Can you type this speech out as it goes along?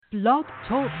Blog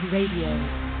Talk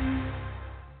Radio.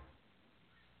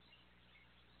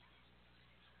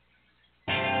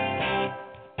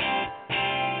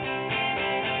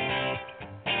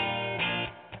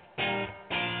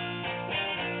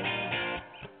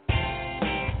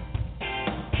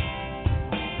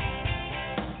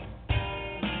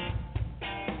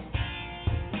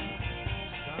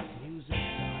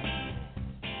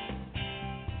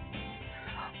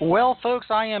 Well, folks,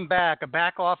 I am back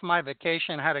off my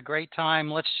vacation. Had a great time.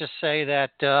 Let's just say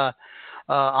that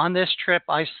on this trip,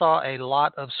 I saw a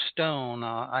lot of stone.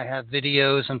 I have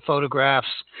videos and photographs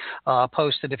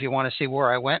posted if you want to see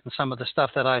where I went and some of the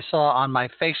stuff that I saw on my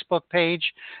Facebook page.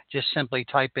 Just simply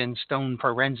type in Stone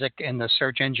Forensic in the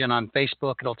search engine on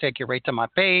Facebook. It'll take you right to my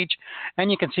page,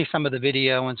 and you can see some of the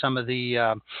video and some of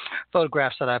the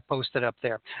photographs that I've posted up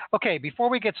there. Okay, before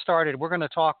we get started, we're going to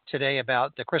talk today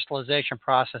about the crystallization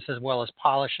process as well as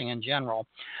polishing in general.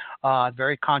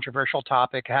 Very controversial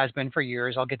topic, has been for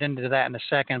years. I'll get into that in a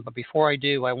second, but before I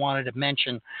do, I wanted to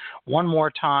mention one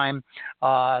more time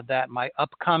that my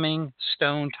upcoming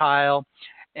stone tile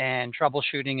and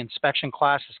troubleshooting inspection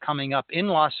class is coming up in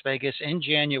Las Vegas in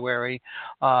January.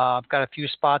 I've got a few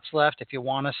spots left. If you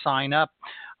want to sign up,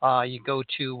 you go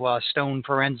to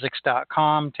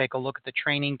stoneforensics.com, take a look at the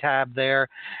training tab there,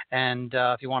 and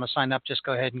if you want to sign up, just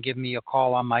go ahead and give me a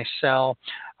call on my cell,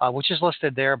 which is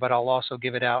listed there, but I'll also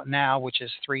give it out now, which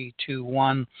is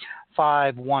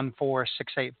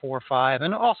 321-514-6845.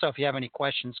 And also, if you have any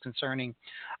questions concerning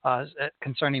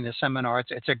the seminar,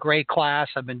 it's a great class.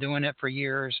 I've been doing it for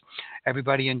years.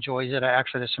 Everybody enjoys it.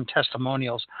 Actually, there's some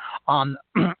testimonials on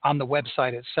on the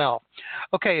website itself.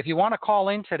 Okay, if you want to call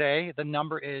in today, the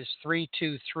number is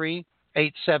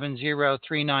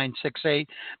 323-870-3968.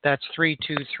 That's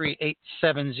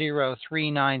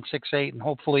 323-870-3968. And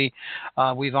hopefully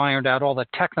we've ironed out all the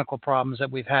technical problems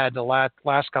that we've had the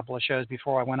last couple of shows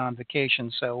before I went on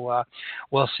vacation. So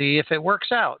we'll see if it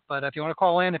works out. But if you want to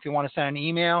call in, if you want to send an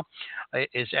email, it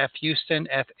is fhouston,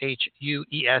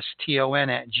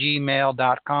 FHUESTON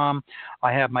 @gmail.com.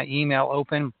 I have my email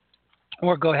open.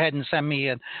 Or go ahead and send me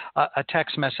a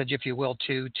text message, if you will,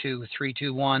 to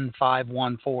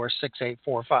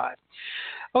 321-514-6845.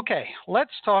 Okay, let's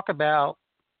talk about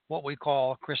what we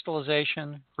call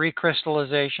crystallization,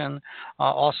 recrystallization,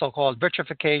 also called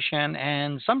vitrification,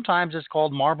 and sometimes it's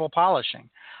called marble polishing.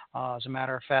 As a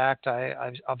matter of fact,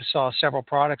 I've saw several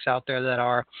products out there that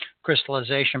are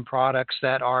crystallization products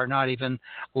that are not even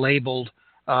labeled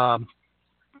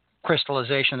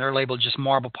crystallization. They're labeled just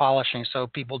marble polishing, so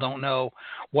people don't know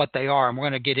what they are. And we're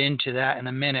going to get into that in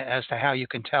a minute as to how you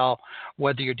can tell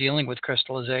whether you're dealing with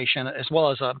crystallization, as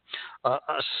well as a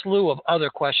slew of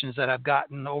other questions that I've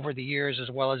gotten over the years,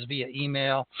 as well as via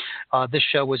email. This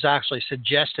show was actually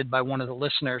suggested by one of the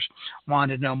listeners who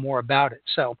wanted to know more about it.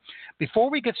 So before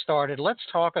we get started, let's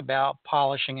talk about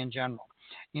polishing in general.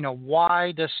 You know,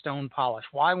 why does stone polish?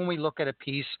 Why, when we look at a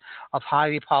piece of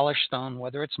highly polished stone,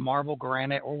 whether it's marble,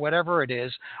 granite, or whatever it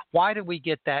is, why do we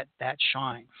get that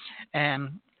shine?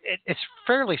 And it's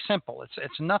fairly simple.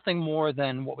 It's nothing more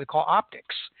than what we call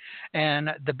optics. And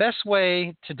the best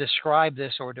way to describe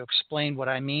this or to explain what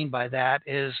I mean by that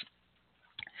is,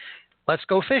 let's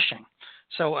go fishing.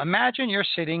 So imagine you're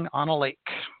sitting on a lake,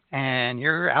 and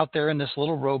you're out there in this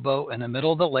little rowboat in the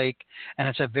middle of the lake, and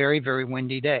it's a very, very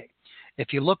windy day.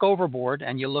 If you look overboard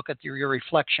and you look at your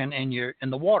reflection in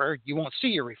the water, you won't see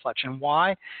your reflection.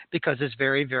 Why? Because it's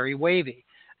very, very wavy.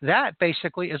 That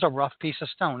basically is a rough piece of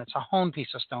stone. It's a honed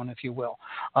piece of stone, if you will,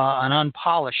 an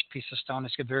unpolished piece of stone.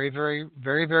 It's very, very,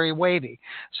 very, very wavy.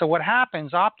 So what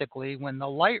happens optically when the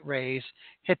light rays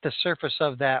hit the surface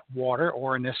of that water,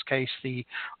 or in this case, the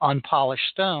unpolished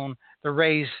stone, the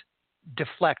rays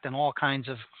deflect in all kinds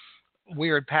of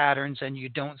weird patterns, and you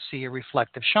don't see a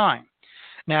reflective shine.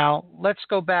 Now, let's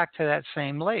go back to that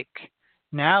same lake.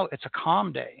 Now it's a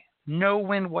calm day. No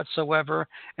wind whatsoever.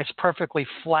 It's perfectly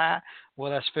flat,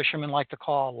 what us fishermen like to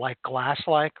call like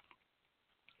glass-like.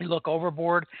 You look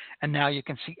overboard, and now you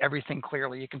can see everything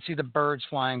clearly. You can see the birds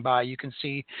flying by. You can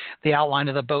see the outline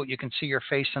of the boat. You can see your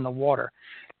face in the water.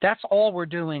 That's all we're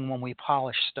doing when we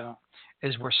polish stone,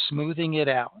 is we're smoothing it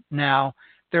out. Now,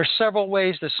 there's several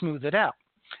ways to smooth it out.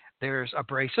 There's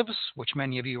abrasives, which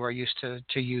many of you are used to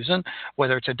using,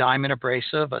 whether it's a diamond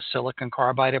abrasive, a silicon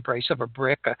carbide abrasive, a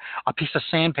brick, a piece of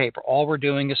sandpaper. All we're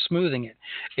doing is smoothing it.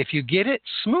 If you get it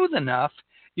smooth enough,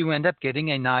 you end up getting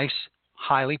a nice,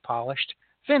 highly polished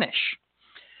finish.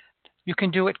 You can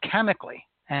do it chemically,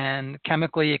 and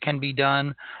chemically it can be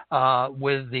done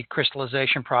with the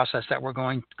crystallization process that we're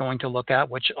going to look at,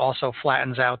 which also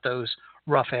flattens out those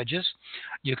rough edges.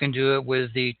 You can do it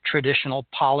with the traditional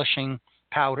polishing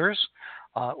powders.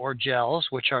 or gels,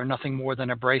 which are nothing more than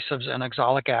abrasives and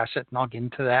oxalic acid, and I'll get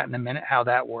into that in a minute, how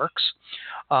that works.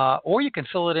 Or you can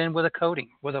fill it in with a coating,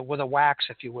 with a wax,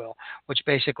 if you will, which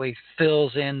basically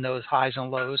fills in those highs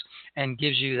and lows and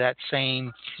gives you that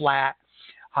same flat,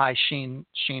 high sheen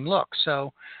look.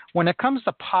 So when it comes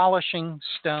to polishing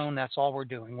stone, that's all we're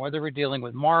doing. Whether we're dealing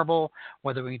with marble,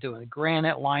 whether we're doing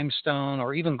granite, limestone,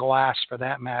 or even glass for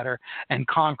that matter, and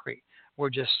concrete, we're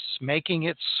just making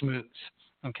it smooth.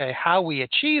 Okay, how we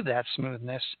achieve that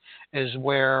smoothness is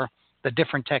where the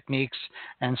different techniques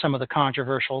and some of the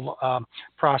controversial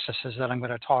processes that I'm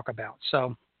going to talk about.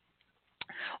 So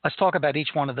let's talk about each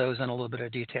one of those in a little bit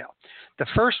of detail. The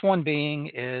first one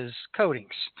being is coatings.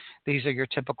 These are your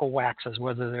typical waxes,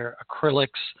 whether they're acrylics,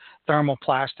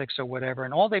 thermoplastics, or whatever.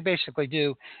 And all they basically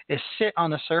do is sit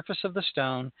on the surface of the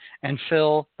stone and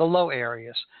fill the low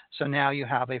areas. So now you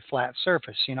have a flat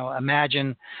surface. You know,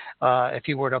 imagine if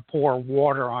you were to pour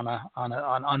water on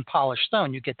an unpolished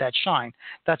stone, you get that shine.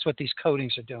 That's what these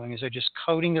coatings are doing, is they're just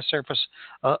coating the surface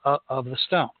of the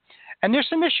stone. And there's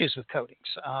some issues with coatings.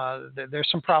 There's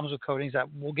some problems with coatings that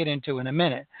we'll get into in a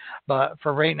minute. But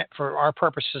for our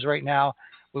purposes right now,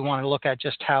 we want to look at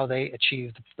just how they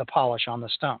achieve the polish on the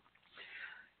stone.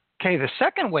 Okay, the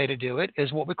second way to do it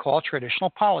is what we call traditional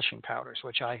polishing powders,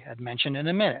 which I had mentioned in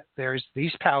a minute.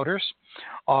 These powders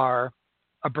are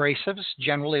abrasives,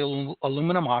 generally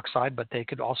aluminum oxide, but they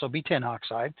could also be tin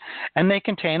oxide, and they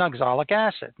contain oxalic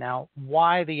acid. Now,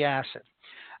 why the acid?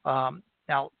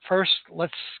 Now, first,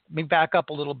 let me back up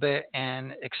a little bit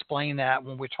and explain that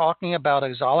when we're talking about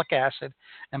oxalic acid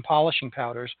and polishing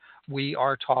powders, we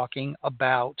are talking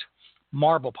about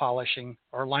marble polishing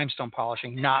or limestone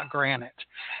polishing, not granite.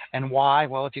 And why?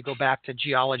 Well, if you go back to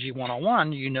Geology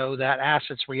 101, you know that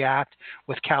acids react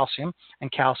with calcium,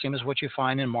 and calcium is what you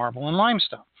find in marble and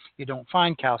limestone. You don't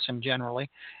find calcium generally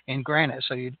in granite,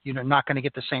 so you're not going to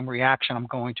get the same reaction I'm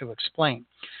going to explain.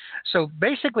 So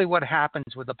basically what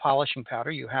happens with the polishing powder,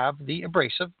 you have the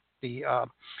abrasive, the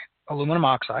aluminum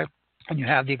oxide, and you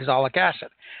have the oxalic acid.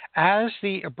 As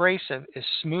the abrasive is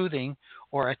smoothing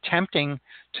or attempting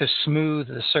to smooth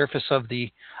the surface of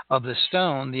the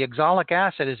stone, the oxalic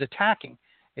acid is attacking.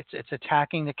 It's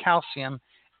attacking the calcium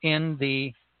in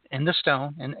the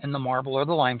stone, in the marble or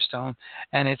the limestone,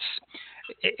 and it's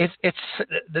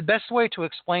the best way to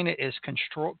explain it is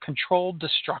controlled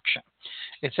destruction.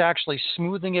 It's actually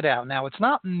smoothing it out. Now, it's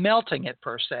not melting it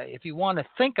per se. If you want to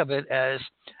think of it as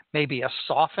maybe a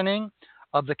softening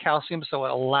of the calcium so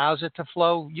it allows it to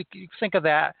flow, you think of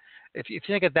that. If you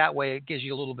think it that way, it gives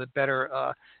you a little bit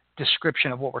better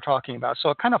description of what we're talking about. So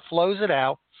it kind of flows it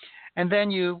out, and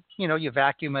then you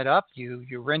vacuum it up, you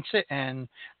rinse it, and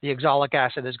the oxalic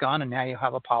acid is gone, and now you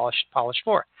have a polished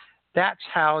floor. That's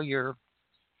how your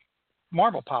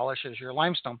marble polishes, your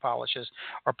limestone polishes,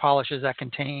 or polishes that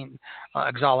contain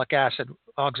oxalic acid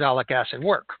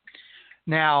work.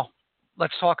 Now,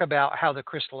 let's talk about how the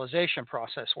crystallization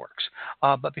process works.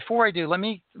 But before I do, let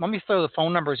me throw the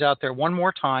phone numbers out there one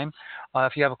more time.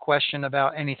 If you have a question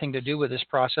about anything to do with this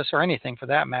process, or anything for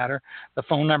that matter, the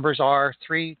phone numbers are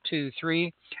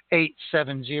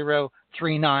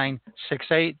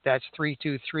 323-870-3968. That's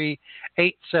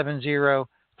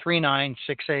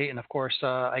 323-870-3968. And of course,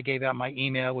 I gave out my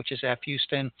email, which is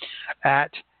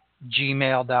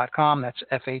fhouston@gmail.com. That's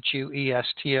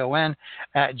FHUESTON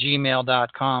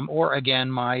 @gmail.com. Or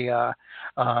again, my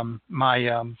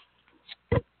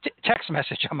text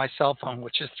message on my cell phone,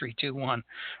 which is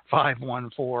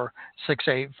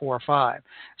 321-514-6845.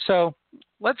 So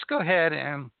let's go ahead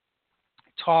and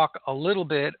talk a little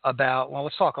bit about,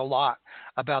 let's talk a lot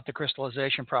about the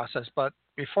crystallization process. But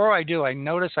before I do, I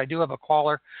notice I do have a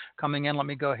caller coming in. Let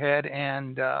me go ahead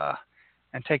and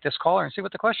take this caller and see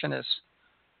what the question is.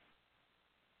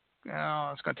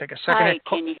 It's going to take a second. Hi,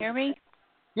 can you hear me?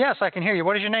 Yes, I can hear you.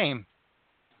 What is your name?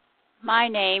 My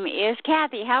name is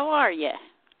Kathy. How are you?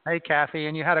 Hey, Kathy.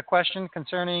 And you had a question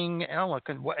concerning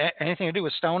anything to do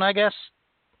with stone, I guess?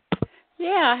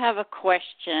 Yeah, I have a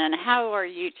question. How are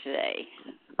you today?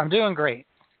 I'm doing great.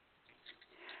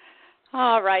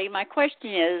 All right. My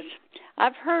question is,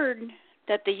 I've heard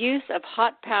that the use of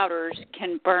hot powders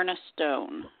can burn a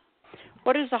stone.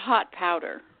 What is a hot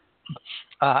powder?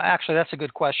 Actually, that's a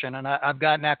good question, and I've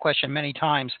gotten that question many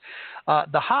times.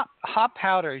 The hot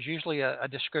powder is usually a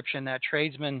description that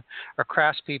tradesmen or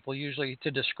craftspeople usually to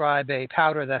describe a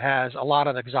powder that has a lot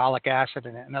of oxalic acid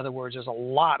in it. In other words, there's a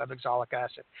lot of oxalic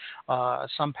acid.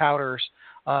 Some powders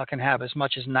can have as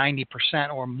much as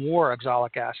 90% or more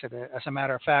oxalic acid. As a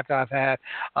matter of fact,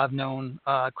 I've known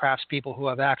craftspeople who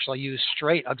have actually used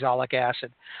straight oxalic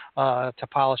acid to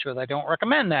polish with. I don't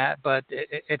recommend that, but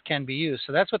it can be used.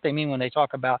 So that's what they mean when they talk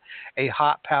talk about a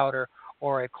hot powder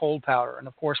or a cold powder. And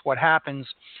of course, what happens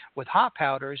with hot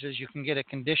powders is you can get a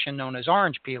condition known as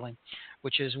orange peeling,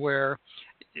 which is where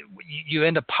you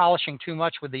end up polishing too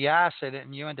much with the acid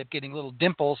and you end up getting little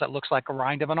dimples that looks like a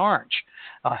rind of an orange,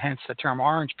 hence the term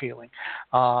orange peeling.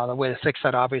 The way to fix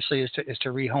that, obviously, is to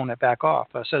rehone it back off.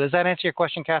 So does that answer your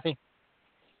question, Kathy?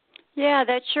 Yeah,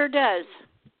 that sure does.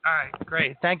 All right,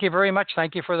 great. Thank you very much.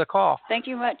 Thank you for the call. Thank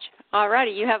you much. All righty,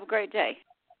 you have a great day.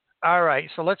 All right,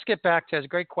 so let's get back to it's a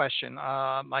great question.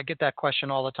 I get that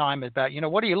question all the time about,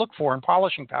 what do you look for in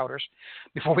polishing powders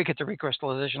before we get to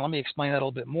recrystallization? Let me explain that a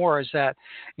little bit more. Is that,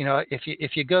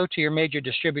 if you go to your major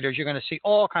distributors, you're going to see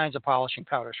all kinds of polishing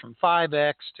powders from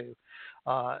 5X to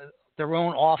their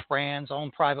own off-brands,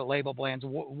 own private label brands.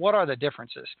 What are the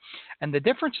differences? And the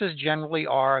differences generally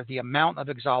are the amount of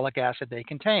oxalic acid they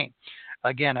contain.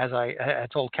 Again, as I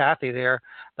told Kathy there,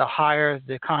 the higher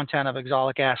the content of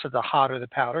oxalic acid, the hotter the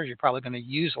powders. You're probably going to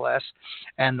use less.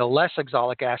 And the less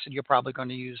oxalic acid, you're probably going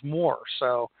to use more.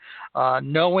 So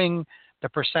knowing the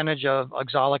percentage of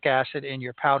oxalic acid in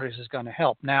your powders is going to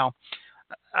help. Now,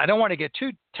 I don't want to get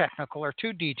too technical or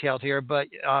too detailed here, but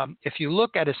if you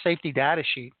look at a safety data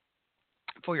sheet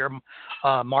for your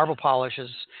marble polishes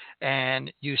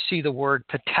and you see the word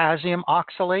potassium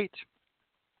oxalate,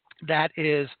 that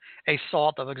is a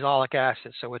salt of oxalic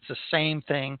acid. So it's the same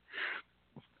thing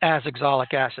as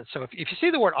oxalic acid. So if you see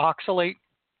the word oxalate,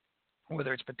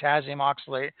 whether it's potassium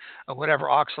oxalate or whatever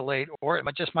oxalate, or it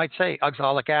just might say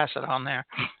oxalic acid on there,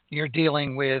 you're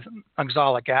dealing with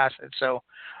oxalic acid. So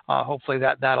hopefully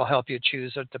that'll help you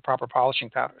choose the proper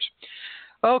polishing powders.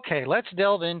 Okay, let's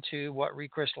delve into what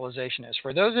recrystallization is.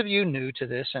 For those of you new to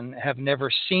this and have never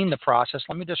seen the process,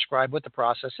 let me describe what the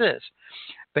process is.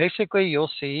 Basically, you'll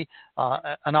see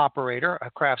an operator, a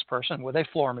craftsperson with a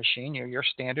floor machine, your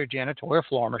standard janitorial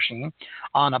floor machine.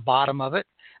 On the bottom of it,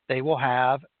 they will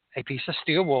have a piece of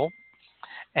steel wool,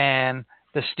 and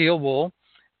the steel wool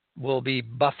will be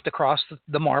buffed across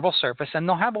the marble surface, and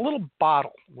they'll have a little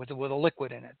bottle with a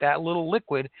liquid in it. That little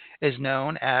liquid is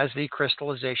known as the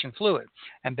crystallization fluid,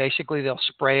 and basically they'll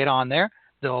spray it on there.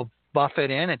 They'll buff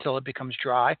it in until it becomes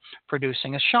dry,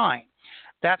 producing a shine.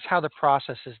 That's how the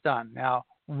process is done. Now,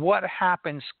 what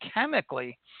happens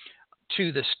chemically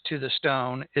to the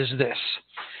stone is this.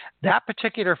 That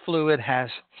particular fluid has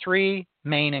three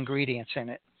main ingredients in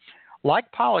it. Like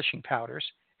polishing powders,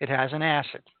 it has an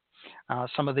acid.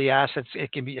 Some of the acids,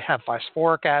 it can have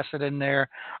phosphoric acid in there.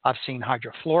 I've seen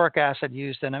hydrofluoric acid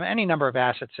used in them, any number of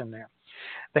acids in there.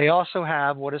 They also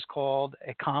have what is called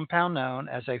a compound known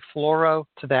as a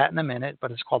to that in a minute,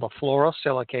 but it's called a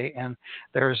fluorosilicate, and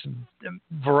there's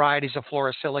varieties of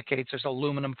fluorosilicates. There's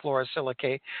aluminum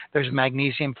fluorosilicate, there's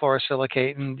magnesium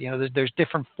fluorosilicate, and there's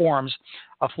different forms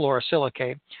of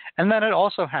fluorosilicate. And then it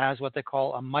also has what they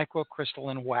call a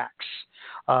microcrystalline wax,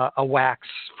 a wax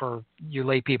for you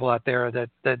lay people out there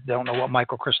that don't know what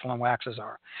microcrystalline waxes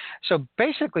are. So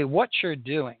basically what you're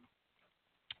doing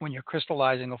when you're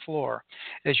crystallizing a floor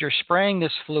is you're spraying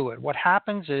this fluid. What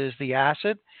happens is the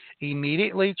acid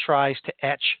immediately tries to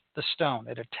etch the stone.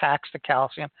 It attacks the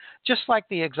calcium, just like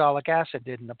the oxalic acid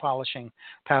did in the polishing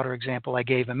powder example I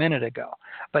gave a minute ago.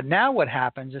 But now what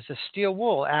happens is the steel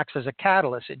wool acts as a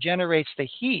catalyst. It generates the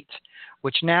heat,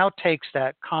 which now takes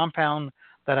that compound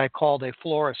that I called a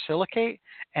fluorosilicate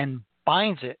and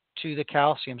binds it to the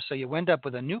calcium. So you end up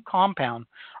with a new compound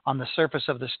on the surface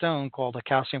of the stone called a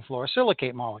calcium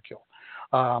fluorosilicate molecule.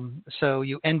 So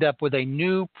you end up with a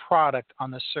new product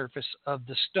on the surface of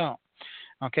the stone,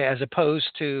 okay, as opposed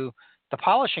to the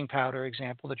polishing powder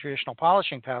example, the traditional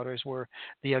polishing powders where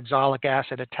the oxalic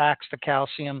acid attacks the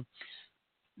calcium,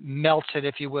 melts it,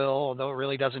 if you will, although it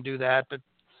really doesn't do that, but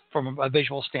from a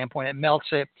visual standpoint, it melts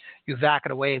it, you vac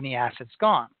it away, and the acid's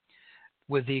gone.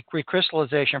 With the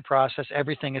recrystallization process,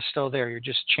 everything is still there. You're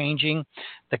just changing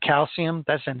the calcium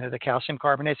that's in there, the calcium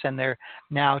carbonate's in there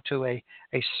now to a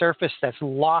surface that's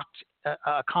locked,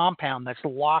 a compound that's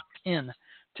locked in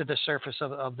to the surface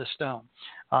of the stone.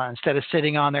 Instead of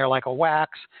sitting on there like a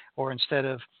wax, or instead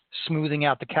of smoothing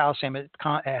out the calcium, it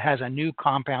has a new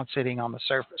compound sitting on the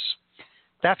surface.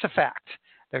 That's a fact.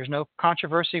 There's no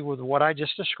controversy with what I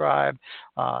just described.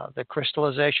 The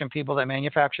crystallization people that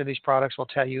manufacture these products will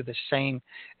tell you the same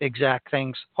exact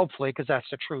things, hopefully, because that's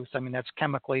the truth. I mean, that's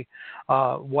chemically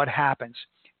what happens.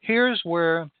 Here's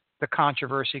where the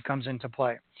controversy comes into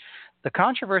play. The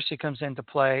controversy comes into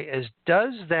play is,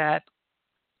 does that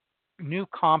new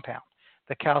compound,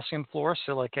 the calcium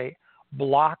fluorosilicate,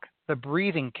 block the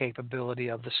breathing capability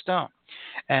of the stone?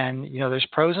 And, there's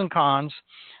pros and cons.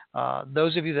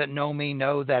 Those of you that know me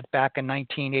know that back in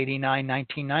 1989,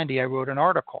 1990, I wrote an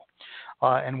article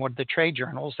in one of the trade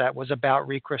journals that was about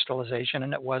recrystallization,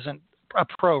 and it wasn't a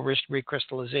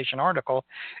pro-recrystallization article.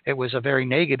 It was a very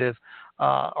negative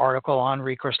article on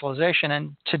recrystallization.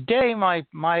 And today,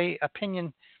 my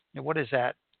opinion, what is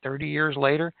that, 30 years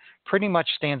later, pretty much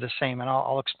stands the same, and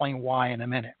I'll explain why in a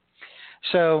minute.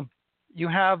 So you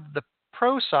have the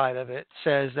pro side of it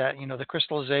says that the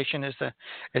crystallization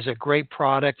is a great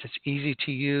product. It's easy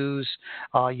to use.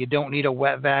 You don't need a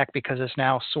wet vac because it's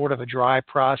now sort of a dry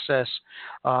process.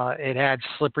 It adds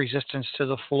slip resistance to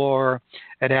the floor.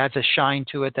 It adds a shine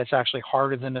to it that's actually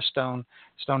harder than the stone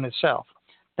itself.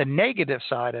 The negative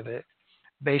side of it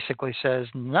basically says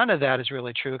none of that is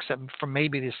really true except for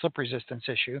maybe the slip resistance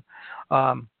issue,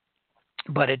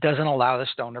 but it doesn't allow the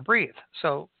stone to breathe.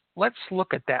 So let's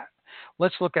look at that.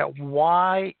 Let's look at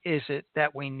why is it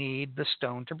that we need the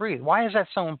stone to breathe? Why is that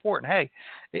so important? Hey,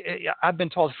 I've been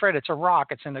told, Fred, it's a rock.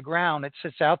 It's in the ground. It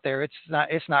sits out there.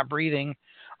 It's not breathing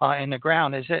in the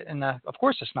ground, is it? And of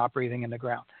course, it's not breathing in the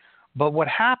ground. But what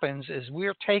happens is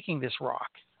we're taking this rock.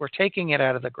 We're taking it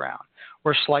out of the ground.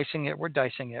 We're slicing it. We're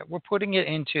dicing it. We're putting it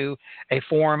into a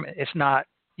form it's not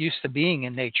used to being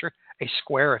in nature, a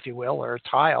square, if you will, or a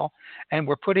tile, and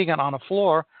we're putting it on a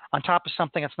floor on top of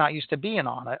something that's not used to being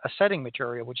on, a setting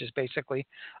material, which is basically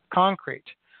concrete.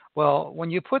 Well,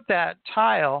 when you put that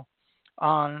tile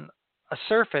on a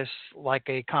surface like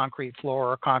a concrete floor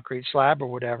or a concrete slab or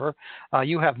whatever,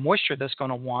 you have moisture that's going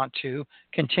to want to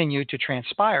continue to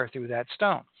transpire through that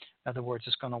stone. In other words,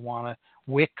 it's going to want to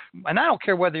wick. And I don't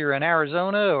care whether you're in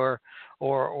Arizona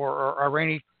or a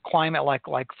rainy climate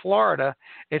like Florida,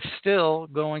 it's still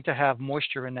going to have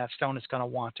moisture in that stone. It's going to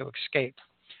want to escape.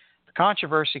 The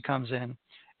controversy comes in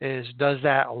is, does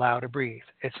that allow it to breathe?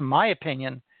 It's my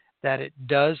opinion that it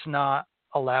does not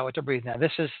allow it to breathe. Now,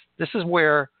 this is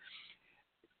where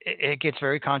it gets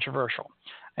very controversial,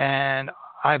 and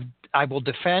I will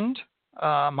defend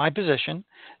my position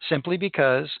simply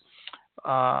because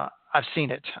I've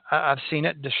seen it. I've seen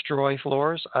it destroy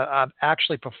floors. I've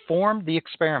actually performed the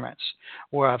experiments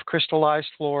where I've crystallized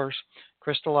floors,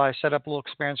 set up little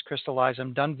experiments, crystallized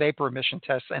them, done vapor emission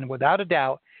tests, and without a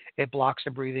doubt, it blocks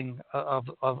the breathing of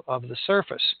the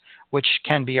surface, which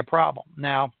can be a problem.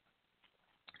 Now,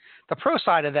 the pro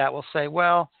side of that will say,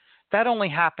 well, that only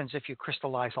happens if you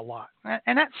crystallize a lot.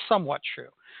 And that's somewhat true.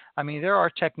 I mean, there are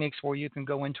techniques where you can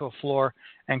go into a floor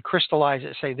and crystallize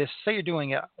it. Say you're doing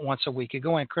it once a week. You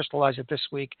go in and crystallize it this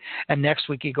week, and next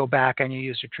week you go back and you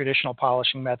use a traditional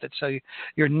polishing method. So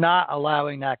you're not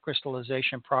allowing that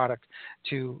crystallization product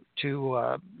to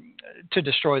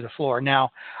destroy the floor.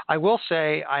 Now, I will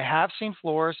say I have seen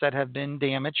floors that have been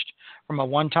damaged from a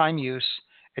one-time use.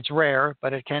 It's rare,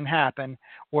 but it can happen.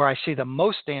 Where I see the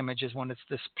most damage is when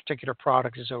this particular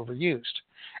product is overused.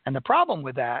 And the problem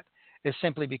with that is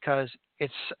simply because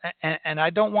it's, and I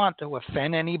don't want to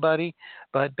offend anybody,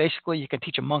 but basically you can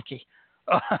teach a monkey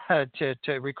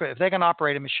to recruit. If they can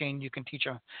operate a machine, you can teach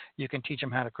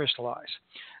them how to crystallize.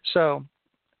 So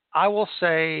I will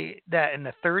say that in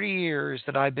the 30 years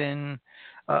that I've been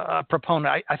a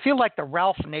proponent, I feel like the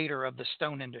Ralph Nader of the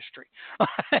stone industry.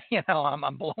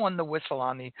 I'm blowing the whistle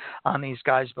on these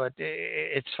guys, but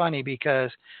it's funny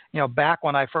because back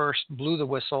when I first blew the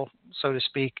whistle, so to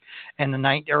speak, in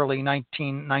the early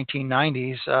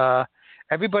 1990s,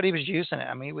 everybody was using it.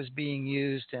 I mean, it was being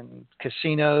used in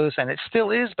casinos, and it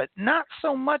still is, but not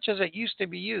so much as it used to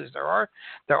be used. There are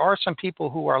some people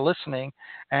who are listening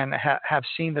and have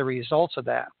seen the results of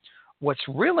that. What's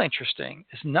real interesting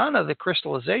is none of the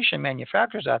crystallization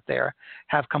manufacturers out there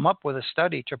have come up with a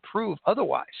study to prove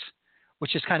otherwise,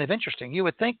 which is kind of interesting. You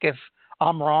would think if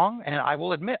I'm wrong, and I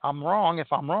will admit I'm wrong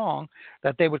if I'm wrong,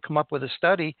 that they would come up with a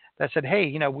study that said,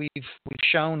 hey, we've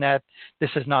shown that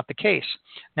this is not the case.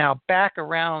 Now, back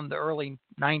around the early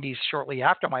 90s, shortly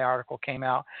after my article came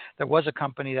out, there was a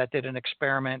company that did an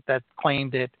experiment that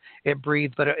claimed it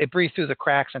breathed, but it breathed through the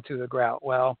cracks and through the grout.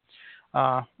 Well,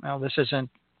 this isn't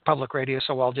public radio,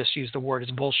 so I'll just use the word,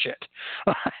 it's bullshit.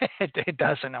 It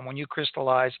doesn't. And when you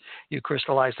crystallize the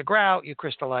grout, you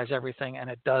crystallize everything, and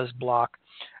it does block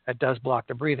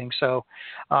the breathing. So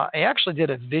I actually did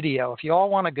a video. If you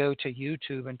all want to go to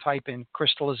YouTube and type in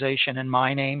crystallization and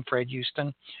my name, Fred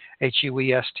Houston,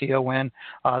 Hueston,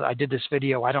 I did this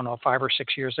video, I don't know, 5 or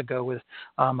 6 years ago with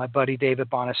my buddy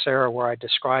David Bonacera, where I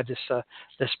described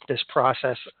this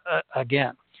process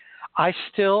again. I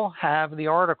still have the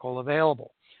article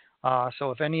available. So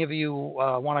if any of you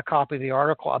want a copy of the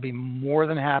article, I'll be more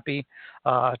than happy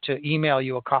to email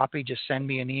you a copy. Just send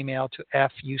me an email to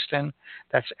fhouston,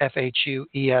 that's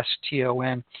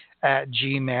FHUESTON,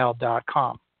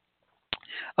 @gmail.com.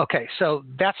 Okay, so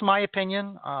that's my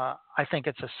opinion. I think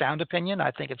it's a sound opinion.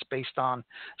 I think it's based on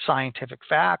scientific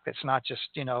fact. It's not just,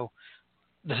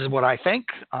 this is what I think.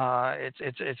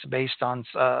 It's based on,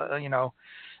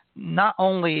 not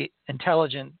only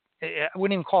intelligent. I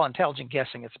wouldn't even call it intelligent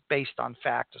guessing. It's based on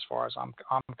fact, as far as I'm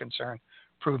concerned.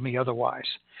 Prove me otherwise.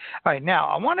 All right, now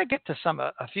I want to get to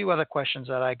a few other questions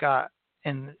that I got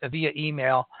via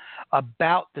email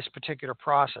about this particular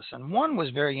process, and one was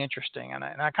very interesting, and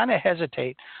I kind of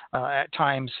hesitate at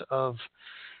times of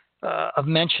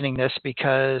mentioning this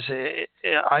because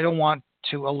I don't want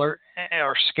to alert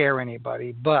or scare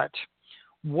anybody. But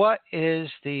what is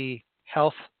the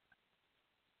health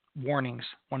warnings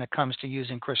when it comes to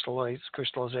using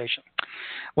crystallization?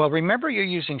 Well, remember, you're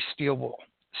using steel wool.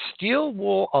 Steel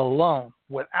wool alone,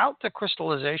 without the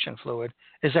crystallization fluid,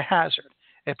 is a hazard.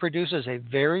 It produces a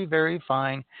very, very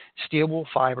fine steel wool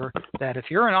fiber that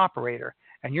if you're an operator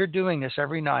and you're doing this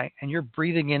every night and you're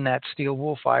breathing in that steel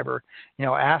wool fiber,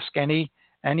 ask any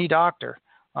doctor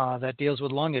that deals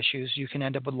with lung issues, you can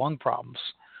end up with lung problems.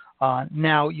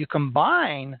 Now, you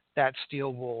combine that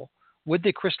steel wool with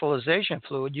the crystallization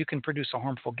fluid, you can produce a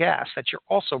harmful gas that you're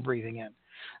also breathing in.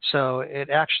 So it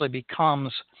actually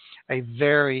becomes a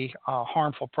very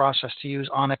harmful process to use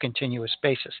on a continuous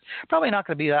basis. Probably not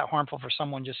going to be that harmful for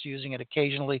someone just using it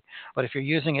occasionally, but if you're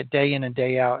using it day in and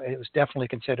day out, it was definitely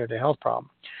considered a health problem.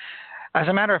 As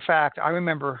a matter of fact, I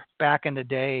remember back in the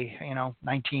day,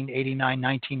 1989,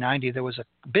 1990, there was a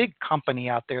big company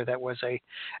out there that was a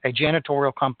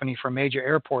janitorial company for major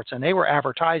airports, and they were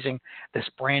advertising this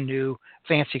brand new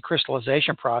fancy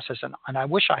crystallization process, and I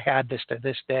wish I had this to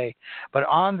this day. But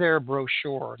on their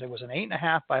brochure, there was an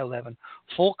 8.5 by 11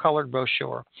 full-colored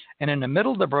brochure, and in the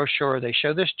middle of the brochure, they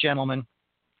show this gentleman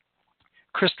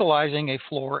crystallizing a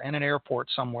floor in an airport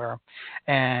somewhere,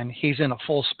 and he's in a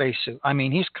full spacesuit. I mean,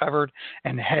 he's covered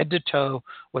and head to toe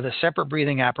with a separate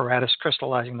breathing apparatus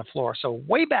crystallizing the floor. So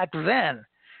way back then,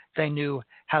 they knew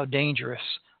how dangerous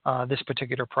this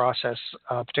particular process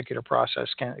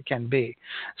can be.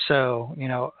 So,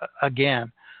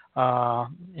 again,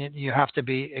 you have to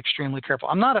be extremely careful.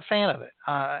 I'm not a fan of it,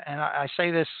 and I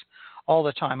say this all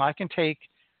the time. I can take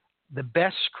the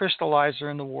best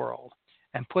crystallizer in the world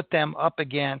and put them up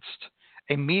against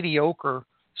a mediocre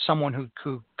someone who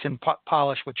can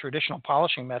polish with traditional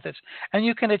polishing methods, and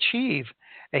you can achieve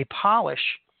a polish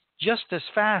just as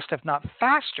fast, if not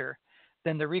faster,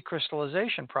 than the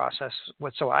recrystallization process.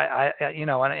 So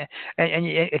and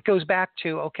it goes back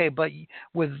to, okay, but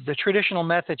with the traditional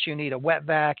methods, you need a wet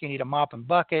vac, you need a mop and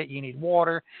bucket, you need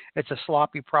water. It's a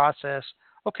sloppy process.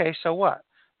 Okay, so what?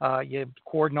 You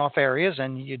cordon off areas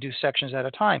and you do sections at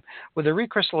a time. With the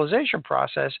recrystallization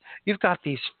process, you've got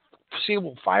these steel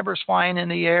wool fibers flying in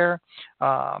the air.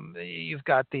 You've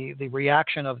got the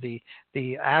reaction of the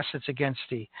acids against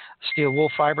the steel wool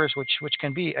fibers, which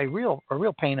can be a real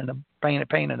pain in the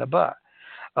butt.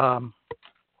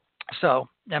 So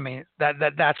I mean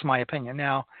that's my opinion.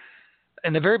 Now,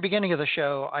 in the very beginning of the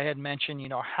show, I had mentioned,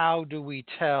 how do we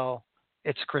tell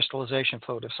it's crystallization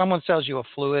fluid? If someone sells you a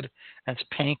fluid and it's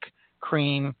pink,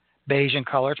 cream, beige in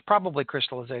color, it's probably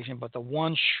crystallization. But the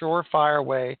one surefire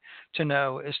way to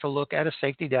know is to look at a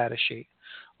safety data sheet.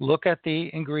 Look at the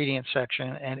ingredient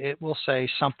section, and it will say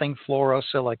something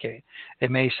fluorosilicate. It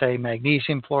may say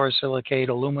magnesium fluorosilicate,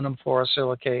 aluminum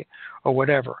fluorosilicate, or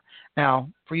whatever.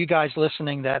 Now, for you guys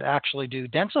listening that actually do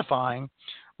densifying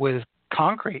with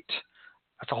concrete,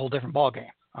 that's a whole different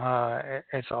ballgame.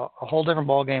 It's a whole different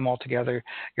ballgame altogether.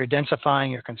 You're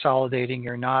densifying, you're consolidating,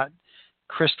 you're not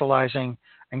crystallizing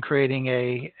and creating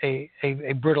a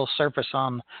brittle surface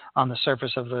on the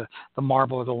surface of the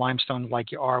marble or the limestone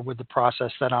like you are with the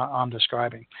process that I'm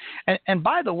describing. And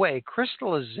by the way,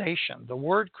 crystallization, the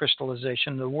word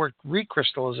crystallization, the word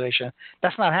recrystallization,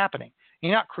 that's not happening.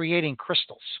 You're not creating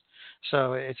crystals.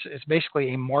 So it's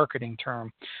basically a marketing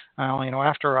term.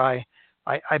 After I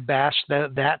bashed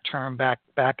that term back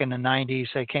in the 90s.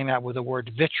 They came out with the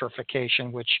word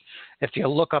vitrification, which if you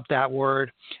look up that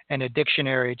word in a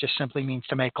dictionary, it just simply means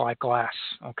to make like glass.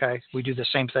 Okay, we do the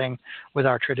same thing with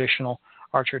our traditional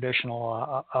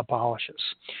polishes.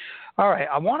 All right,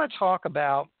 I want to talk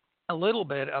about a little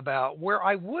bit about where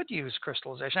I would use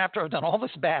crystallization. After I've done all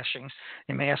this bashing,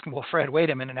 you may ask me, well, Fred, wait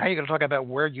a minute, now you're going to talk about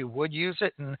where you would use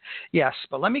it? And yes,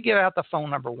 but let me give out the phone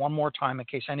number one more time in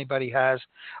case anybody has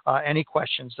any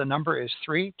questions. The number is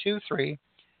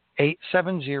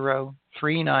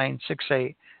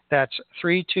 323-870-3968. That's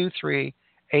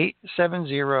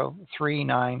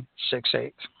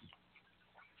 323-870-3968.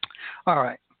 All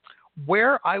right,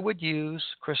 where I would use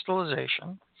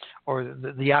crystallization, or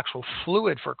the actual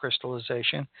fluid for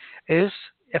crystallization, is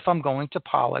if I'm going to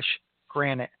polish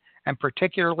granite, and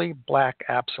particularly black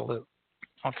absolute.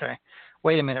 Okay,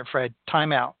 wait a minute, Fred.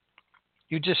 Time out.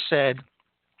 You just said,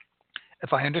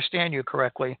 if I understand you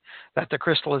correctly, that the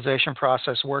crystallization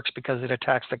process works because it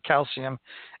attacks the calcium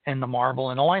in the marble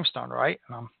and the limestone, right?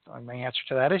 And my answer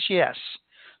to that is yes.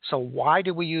 So why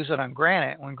do we use it on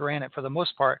granite when granite, for the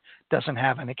most part, doesn't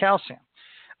have any calcium?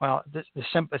 Well,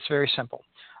 it's very simple.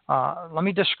 Let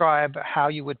me describe how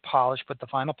you would put the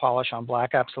final polish on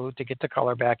black absolute to get the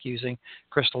color back using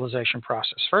crystallization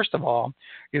process. First of all,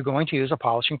 you're going to use a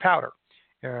polishing powder.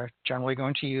 You're generally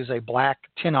going to use a black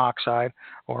tin oxide,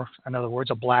 or in other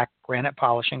words, a black granite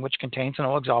polishing, which contains an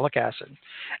oxalic acid.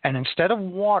 And instead of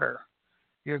water,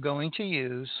 you're going to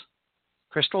use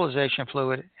crystallization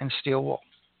fluid and steel wool.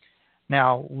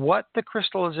 Now, what the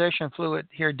crystallization fluid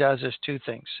here does is two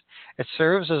things. It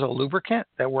serves as a lubricant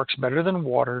that works better than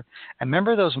water. And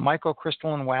remember those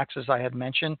microcrystalline waxes I had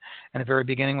mentioned in the very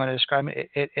beginning when I described it?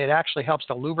 It actually helps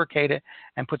to lubricate it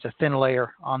and puts a thin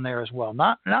layer on there as well.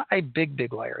 Not a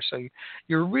big layer. So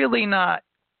you're really not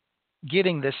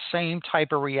getting the same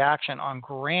type of reaction on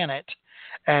granite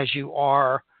as you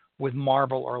are with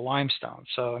marble or limestone.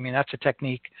 So, I mean, that's a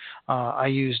technique I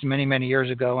used many years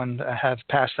ago, and have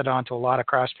passed it on to a lot of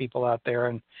craftspeople out there.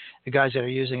 And the guys that are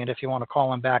using it, if you want to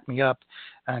call and back me up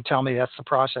and tell me that's the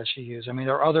process you use. I mean,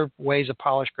 there are other ways to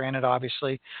polish granite,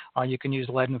 obviously. You can use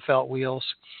lead and felt wheels.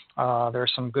 There are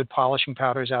some good polishing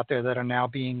powders out there that are now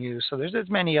being used. So there's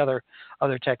many other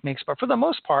techniques. But for the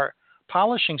most part,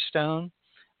 polishing stone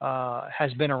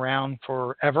has been around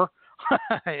forever.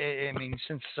 I mean,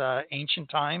 since ancient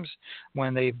times,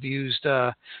 when they've used,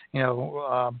 rope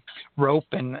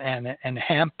and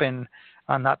hemp, and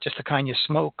not just the kind you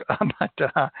smoke,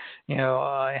 but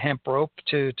hemp rope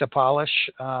to polish.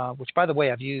 Which, by the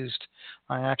way, I've used.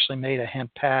 I actually made a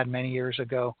hemp pad many years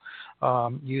ago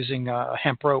using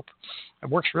hemp rope. It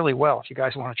works really well if you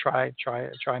guys want to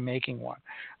try making one.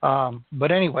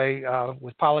 But anyway,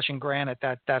 with polishing granite,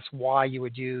 that's why you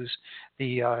would use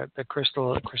the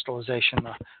crystallization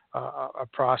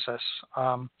process.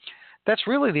 That's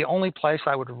really the only place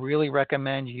I would really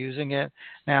recommend using it.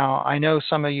 Now, I know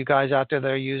some of you guys out there that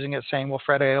are using it saying, well,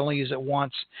 Fred, I only use it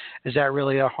once. Is that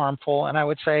really harmful? And I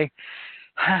would say,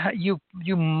 you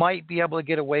might be able to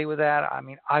get away with that. I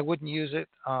mean, I wouldn't use it.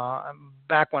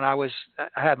 Back when I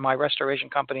had my restoration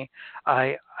company,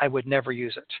 I would never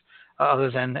use it,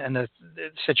 other than in the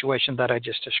situation that I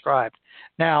just described.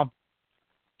 Now,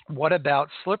 what about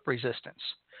slip resistance?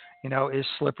 Is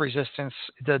slip resistance,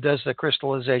 does the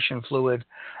crystallization fluid,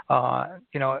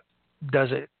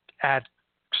 does it add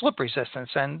slip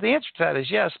resistance? And the answer to that is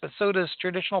yes, but so does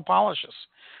traditional polishes.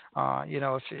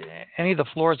 If any of the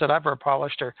floors that I've ever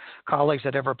polished, or colleagues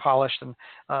that ever polished and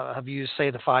have used, say,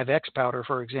 the 5X powder,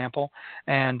 for example,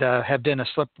 and have done a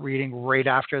slip reading right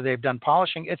after they've done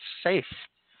polishing, it's safe.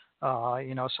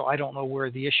 So I don't know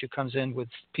where the issue comes in with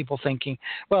people thinking,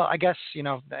 well, I guess,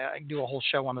 I can do a whole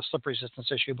show on the slip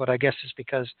resistance issue, but I guess it's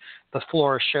because the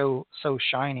floor is so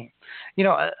shiny.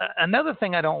 Another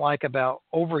thing I don't like about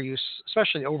overuse,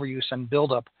 especially overuse and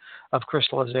buildup of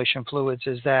crystallization fluids,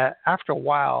 is that after a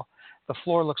while, the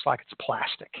floor looks like it's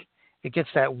plastic. It gets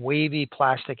that wavy,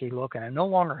 plasticky look, and it no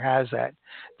longer has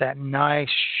that nice,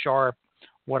 sharp,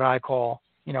 what I call,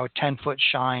 10-foot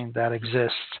shine that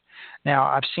exists. Now,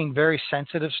 I've seen very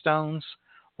sensitive stones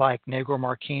like Negro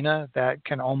Marquina that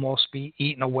can almost be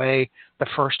eaten away the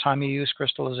first time you use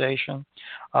crystallization.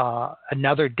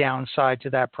 Another downside to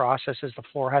that process is the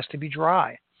floor has to be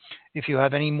dry. If you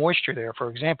have any moisture there, for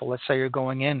example, let's say you're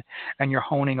going in and you're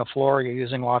honing a floor, you're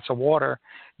using lots of water,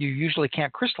 you usually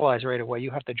can't crystallize right away.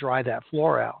 You have to dry that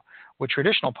floor out. With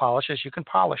traditional polishes, you can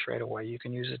polish right away. You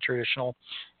can use a traditional,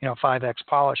 5X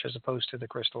polish as opposed to the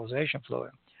crystallization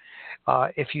fluid.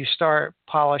 If you start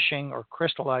polishing or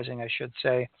crystallizing, I should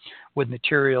say, with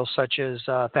materials such as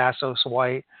Thassos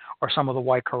white or some of the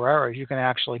white Carraras, you can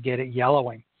actually get it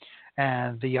yellowing.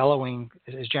 And the yellowing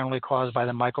is generally caused by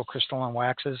the microcrystalline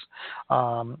waxes.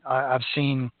 I've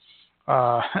seen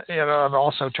I've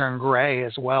also turned gray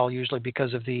as well, usually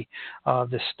because of the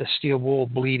steel wool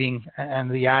bleeding and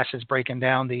the acids breaking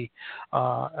down the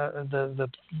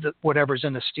whatever's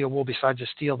in the steel wool besides the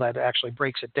steel that actually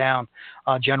breaks it down.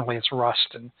 Generally, it's rust,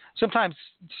 and sometimes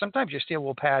your steel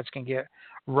wool pads can get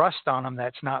rust on them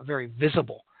that's not very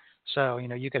visible. So,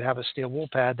 you could have a steel wool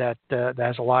pad that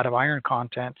has a lot of iron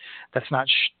content that's not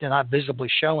visibly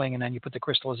showing, and then you put the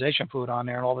crystallization fluid on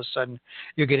there, and all of a sudden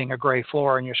you're getting a gray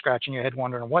floor, and you're scratching your head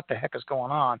wondering what the heck is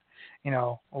going on,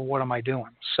 or what am I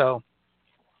doing? So,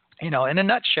 in a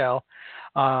nutshell,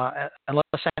 unless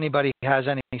anybody has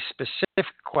any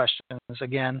specific questions,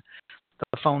 again,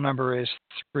 the phone number is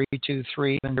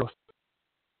 323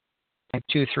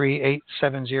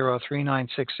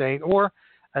 923-870-3968, or,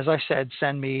 as I said,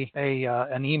 send me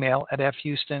an email at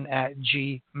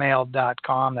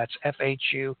fhouston@gmail.com. That's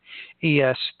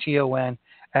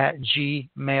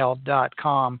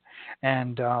FHUESTON@gmail.com,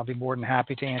 and I'll be more than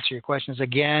happy to answer your questions.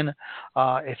 Again,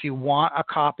 if you want a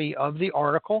copy of the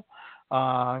article,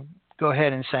 go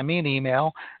ahead and send me an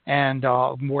email, and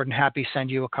I'm more than happy to send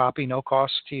you a copy, no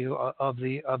cost to you, of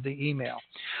the email.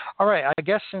 All right, I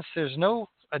guess since there's no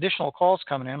additional calls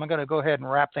coming in, I'm going to go ahead and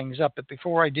wrap things up. But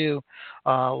before I do,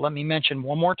 let me mention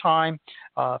one more time,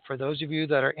 for those of you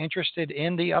that are interested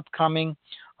in the upcoming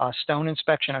stone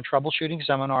inspection and troubleshooting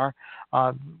seminar,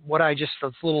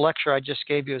 this little lecture I just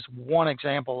gave you is one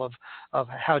example of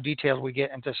how detailed we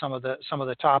get into some of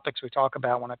the topics we talk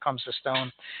about when it comes to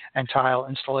stone and tile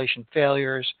installation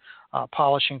failures,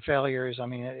 polishing failures. I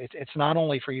mean, it's not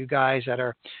only for you guys that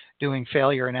are doing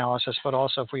failure analysis, but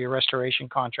also for your restoration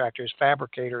contractors,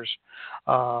 fabricators,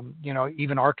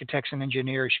 even architects and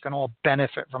engineers. You can all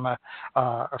benefit from a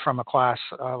class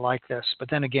like this. But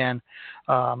then again,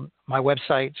 my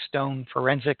website,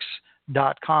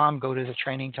 stoneforensics.com. Go to the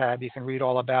training tab. You can read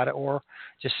all about it, or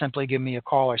just simply give me a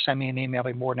call or send me an email.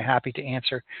 I'll be more than happy to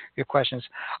answer your questions.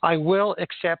 I will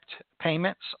accept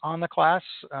payments on the class.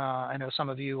 I know some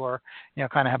of you are,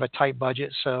 kind of have a tight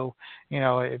budget. So,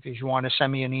 if you want to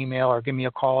send me an email or give me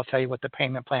a call, I'll tell you what the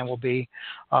payment plan will be.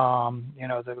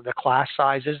 The class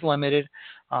size is limited.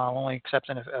 I'm only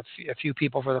accepting a few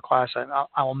people for the class.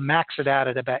 I'll max it out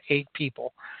at about 8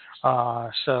 people.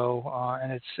 And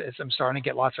I'm starting to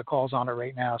get lots of calls on it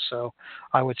right now. So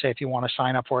I would say if you want to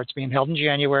sign up for it, it's being held in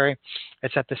January.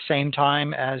 It's at the same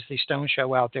time as the Stone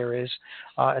Show out there is.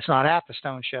 It's not at the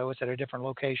Stone Show. It's at a different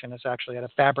location. It's actually at a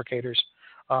fabricator's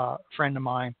friend of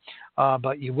mine.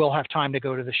 But you will have time to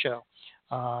go to the show.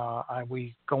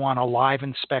 We go on a live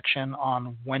inspection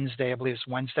on Wednesday. I believe it's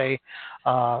Wednesday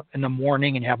in the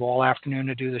morning, and you have all afternoon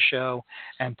to do the show,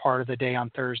 and part of the day on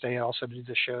Thursday also to do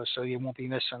the show. So you won't be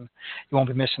missing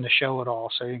the show at all.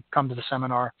 So you can come to the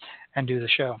seminar and do the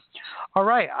show. All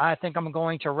right, I think I'm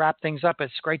going to wrap things up.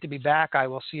 It's great to be back. I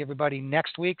will see everybody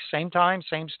next week, same time,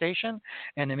 same station.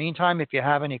 In the meantime, if you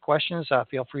have any questions,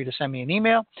 feel free to send me an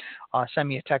email, send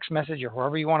me a text message, or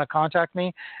whoever you want to contact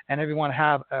me. And everyone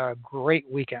have a great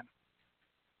weekend.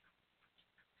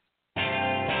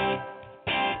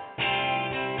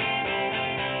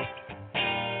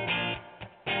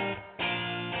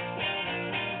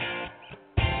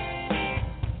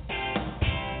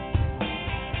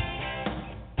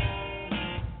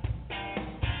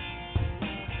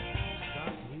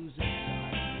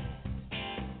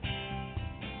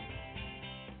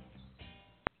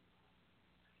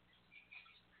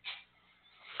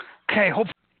 Okay,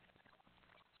 hopefully